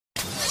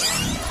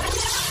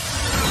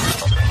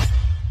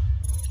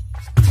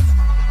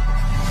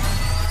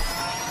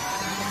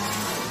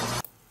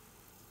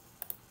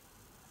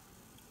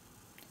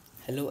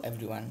Hello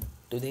everyone.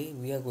 Today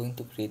we are going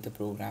to create a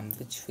program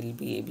which will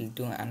be able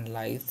to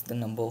analyze the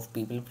number of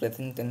people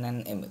present in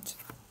an image.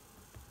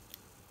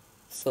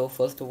 So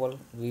first of all,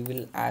 we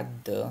will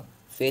add the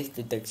face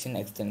detection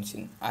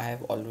extension. I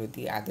have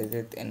already added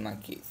it in my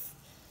case.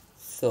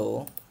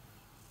 So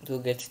to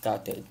get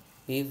started,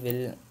 we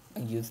will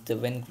use the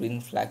when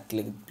green flag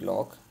clicked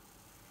block.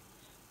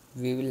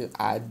 We will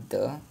add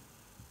the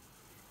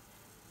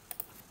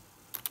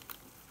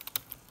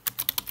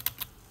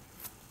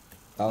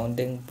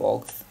bounding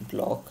box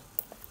block.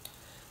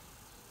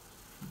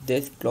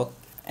 This block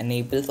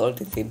enables or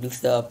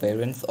disables the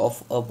appearance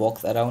of a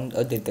box around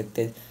a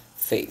detected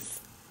face.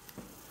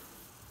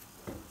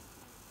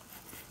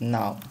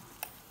 Now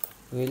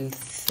we'll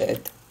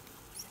set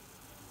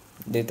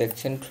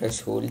detection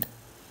threshold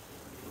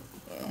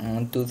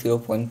to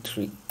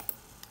 0.3.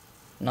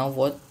 Now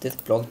what this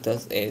block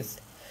does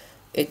is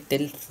it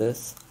tells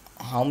us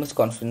how much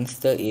confidence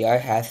the AI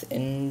has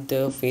in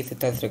the face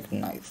it has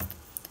recognized.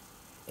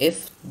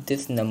 If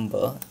this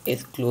number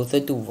is closer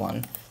to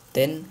 1,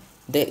 then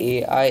the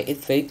AI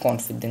is very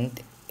confident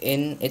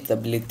in its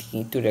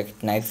ability to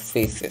recognize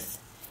faces.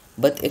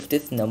 But if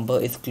this number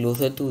is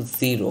closer to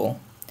 0,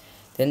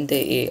 then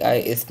the AI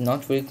is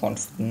not very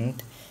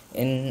confident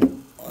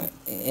in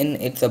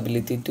its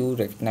ability to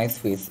recognize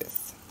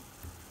faces.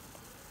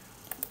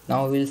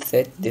 Now we'll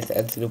set this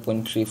at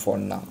 0.3 for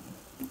now.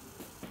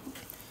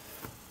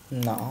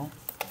 Now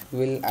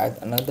we'll add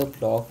another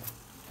block,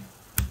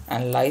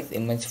 analyze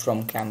image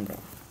from camera.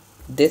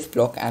 This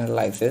block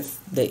analyzes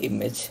the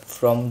image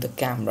from the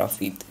camera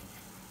feed.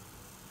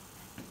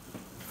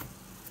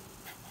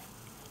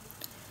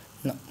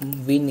 Now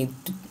we need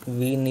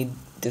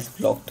this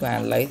block to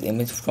analyze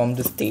image from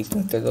the stage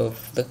instead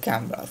of the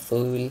camera.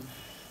 So we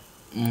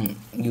will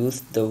use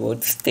the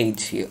word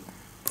stage here.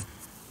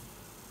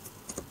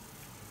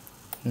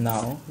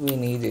 Now we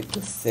need it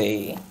to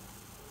say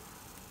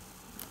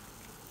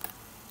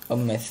a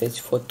message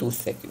for 2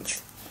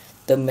 seconds.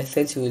 The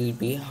message will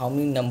be how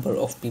many number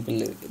of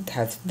people it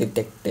has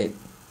detected.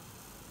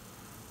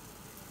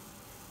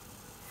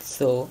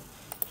 So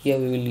here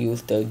we will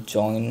use the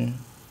join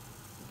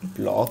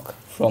block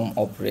from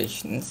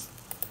operations.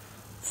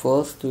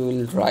 First we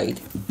will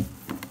write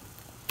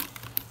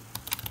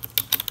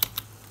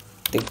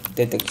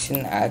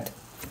detection at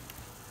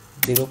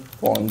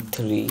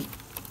 0.3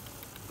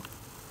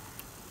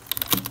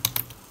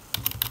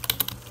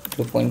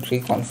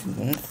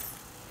 confidence,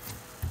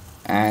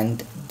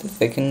 and the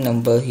second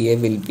number here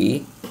will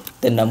be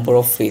the number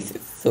of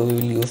faces. So we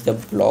will use the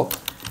block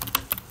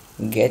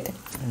get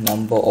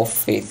number of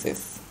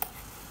faces,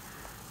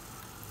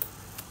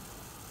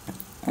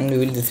 and we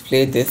will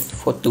display this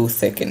for 2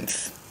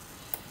 seconds.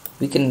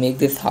 We can make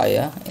this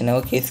higher. In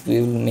our case, we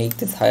will make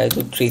this higher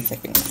to 3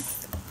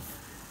 seconds.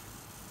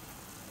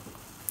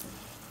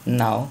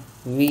 Now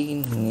we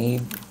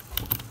need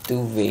to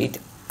wait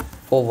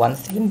for 1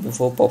 second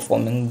before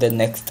performing the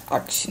next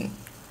action.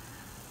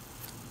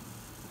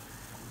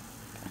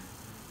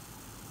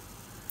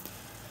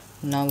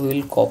 Now we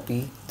will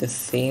copy the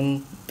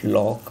same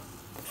block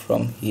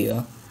from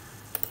here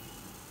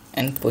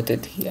and put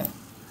it here.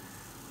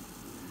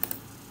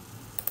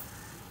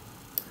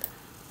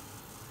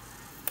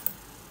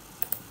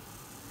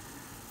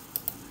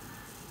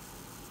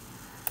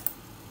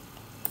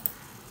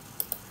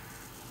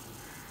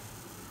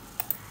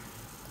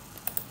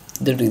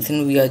 The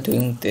reason we are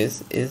doing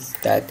this is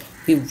that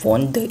we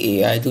want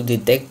the AI to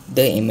detect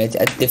the image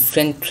at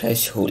different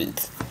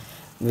thresholds,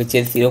 which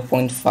is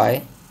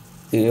 0.5,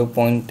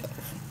 0.3,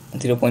 0.5,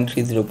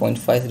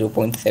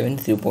 0.7,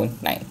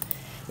 0.9.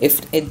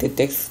 If it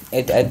detects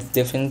it at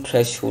different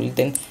threshold,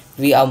 then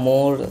we are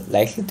more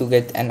likely to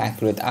get an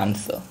accurate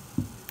answer.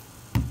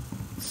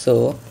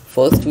 So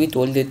first we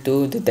told it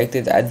to detect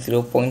it at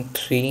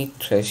 0.3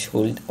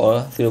 threshold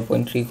or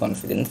 0.3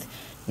 confidence.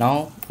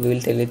 Now we will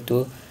tell it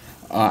to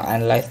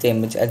analyze the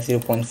image at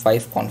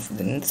 0.5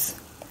 confidence.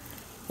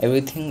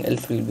 Everything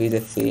else will be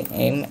the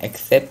same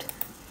except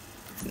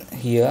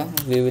here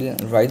we will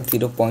write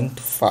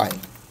 0.5.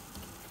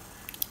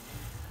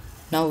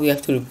 Now we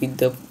have to repeat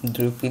the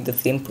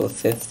same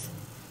process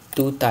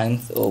 2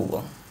 times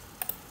over.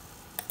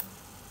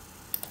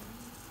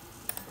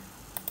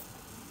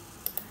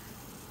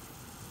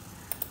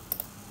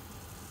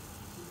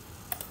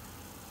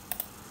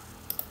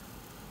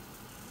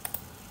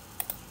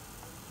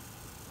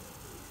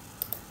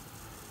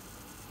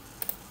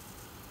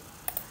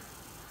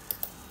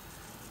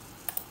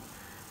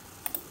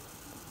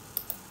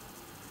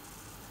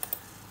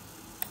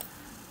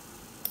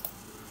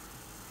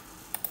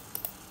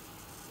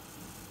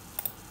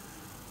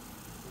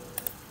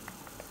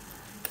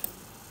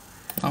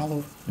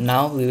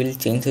 Now we will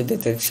change the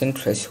detection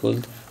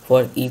threshold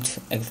for each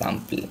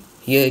example.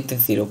 Here it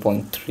is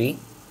 0.3,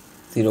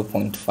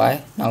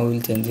 0.5. Now we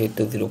will change it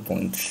to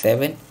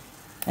 0.7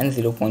 and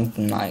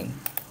 0.9.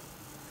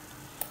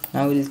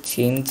 Now we will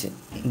change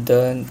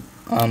the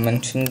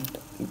mentioned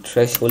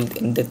threshold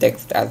in the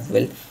text as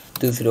well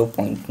to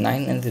 0.9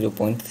 and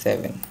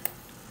 0.7.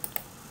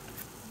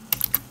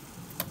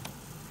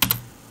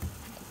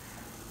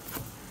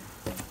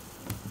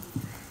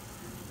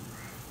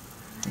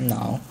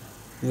 Now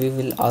we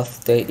will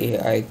ask the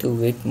AI to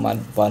wait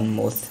one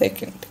more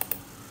second.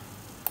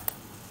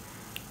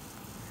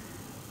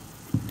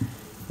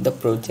 The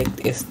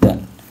project is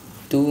done.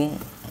 To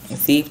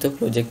see if the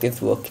project is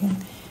working,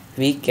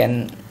 we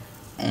can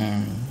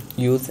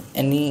use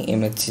any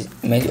image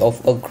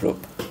of a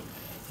group.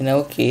 In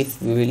our case,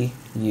 we will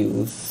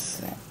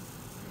use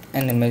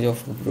an image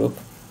of a group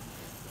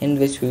in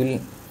which we will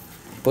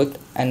put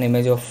an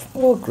image of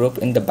our group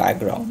in the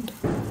background.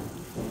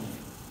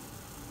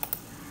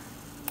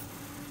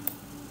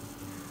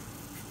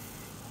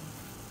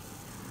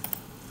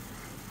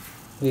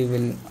 We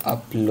will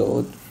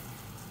upload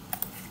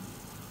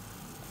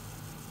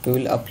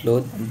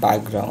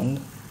background.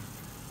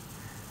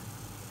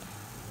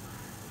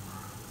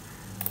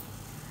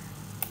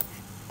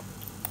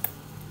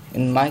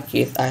 In my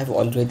case, I have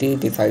already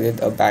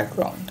decided a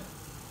background.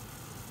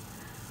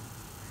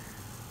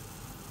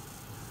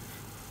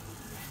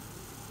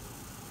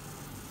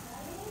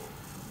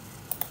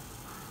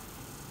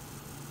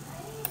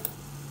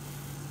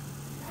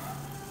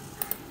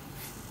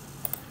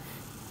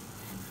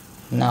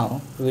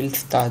 Now we'll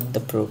start the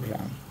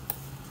program.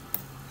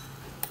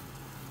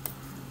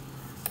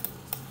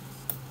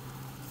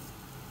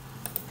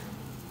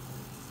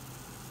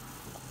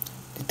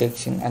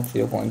 Detection at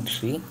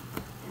 0.3.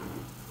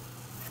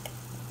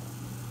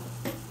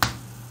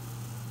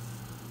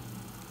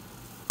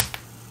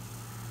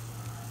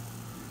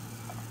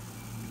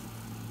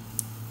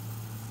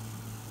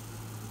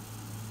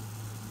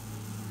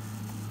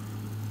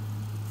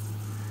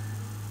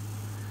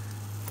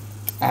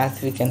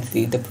 As we can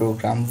see, the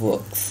program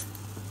works.